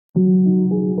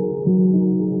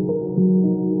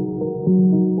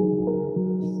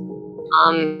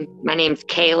My name's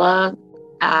Kayla.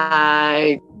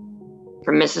 I'm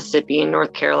from Mississippi and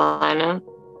North Carolina.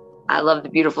 I love the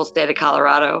beautiful state of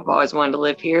Colorado. I've always wanted to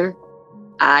live here.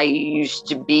 I used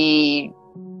to be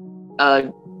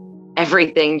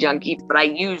everything junkie, but I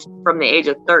used from the age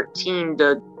of 13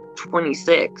 to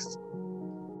 26.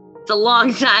 It's a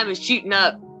long time of shooting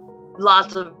up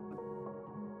lots of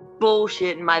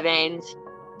bullshit in my veins.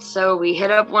 So we hit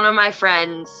up one of my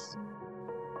friends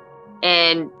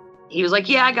and he was like,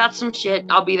 yeah, I got some shit.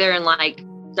 I'll be there in like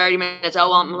 30 minutes.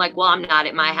 Oh, I'm like, well, I'm not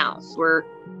at my house. We're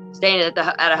staying at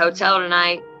a hotel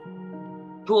tonight,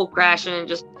 pool crashing and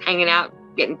just hanging out,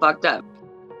 getting fucked up.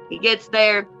 He gets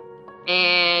there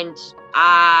and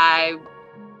I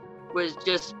was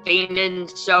just fiending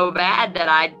so bad that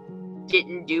I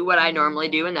didn't do what I normally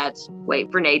do, and that's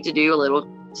wait for Nate to do a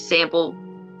little sample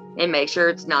and make sure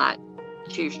it's not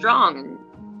too strong and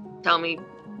tell me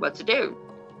what to do.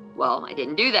 Well, I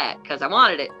didn't do that because I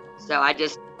wanted it. So I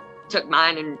just took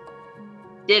mine and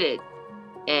did it.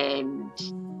 And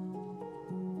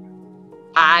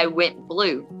I went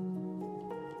blue.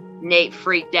 Nate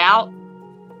freaked out.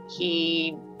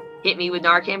 He hit me with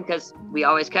Narcan because we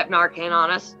always kept Narcan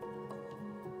on us.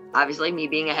 Obviously, me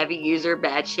being a heavy user,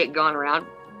 bad shit going around.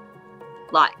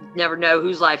 Never know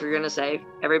whose life you're going to save.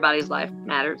 Everybody's life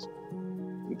matters.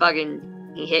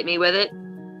 He hit me with it,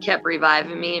 kept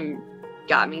reviving me, and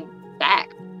got me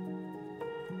back.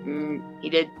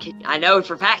 I know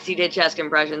for facts he did chest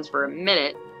compressions for a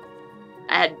minute.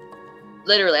 I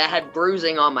had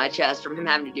bruising on my chest from him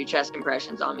having to do chest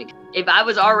compressions on me. If I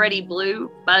was already blue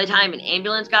by the time an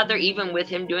ambulance got there, even with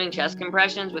him doing chest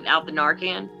compressions without the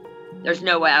Narcan, there's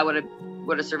no way I would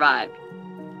have survived.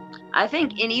 I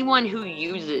think anyone who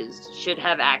uses should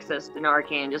have access to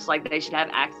Narcan, just like they should have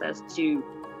access to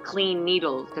clean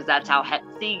needles, because that's how Hep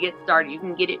C gets started. You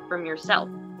can get it from yourself.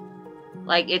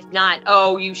 Like, it's not,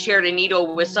 oh, you shared a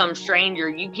needle with some stranger.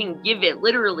 You can give it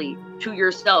literally to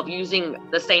yourself using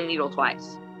the same needle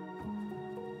twice.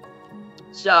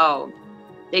 So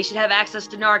they should have access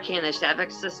to Narcan. They should have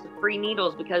access to free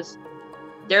needles because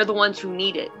they're the ones who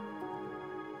need it.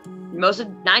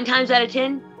 9 times out of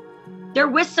 10, they're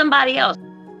with somebody else.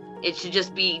 It should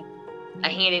just be a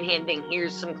hand-in-hand thing.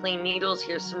 Here's some clean needles.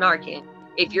 Here's some Narcan.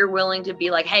 If you're willing to be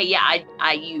like, hey, yeah,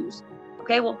 I use.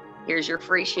 Okay, well, here's your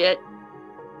free shit.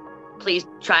 Please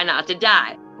try not to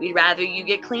die. We'd rather you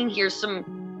get clean. Here's some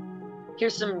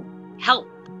help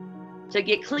to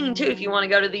get clean too. If you want to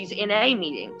go to these NA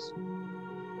meetings,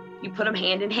 you put them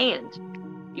hand in hand.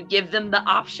 You give them the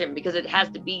option because it has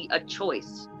to be a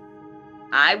choice.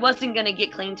 I wasn't going to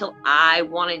get clean till I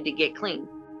wanted to get clean.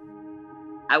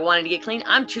 I wanted to get clean.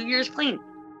 I'm 2 years clean.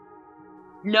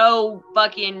 No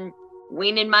fucking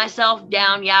weaning myself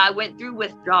down. Yeah, I went through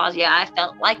withdrawals. Yeah, I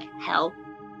felt like hell.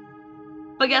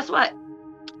 But guess what?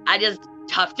 I just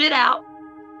toughed it out,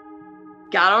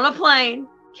 got on a plane,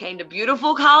 came to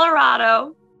beautiful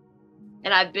Colorado,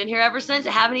 and I've been here ever since.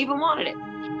 I haven't even wanted it.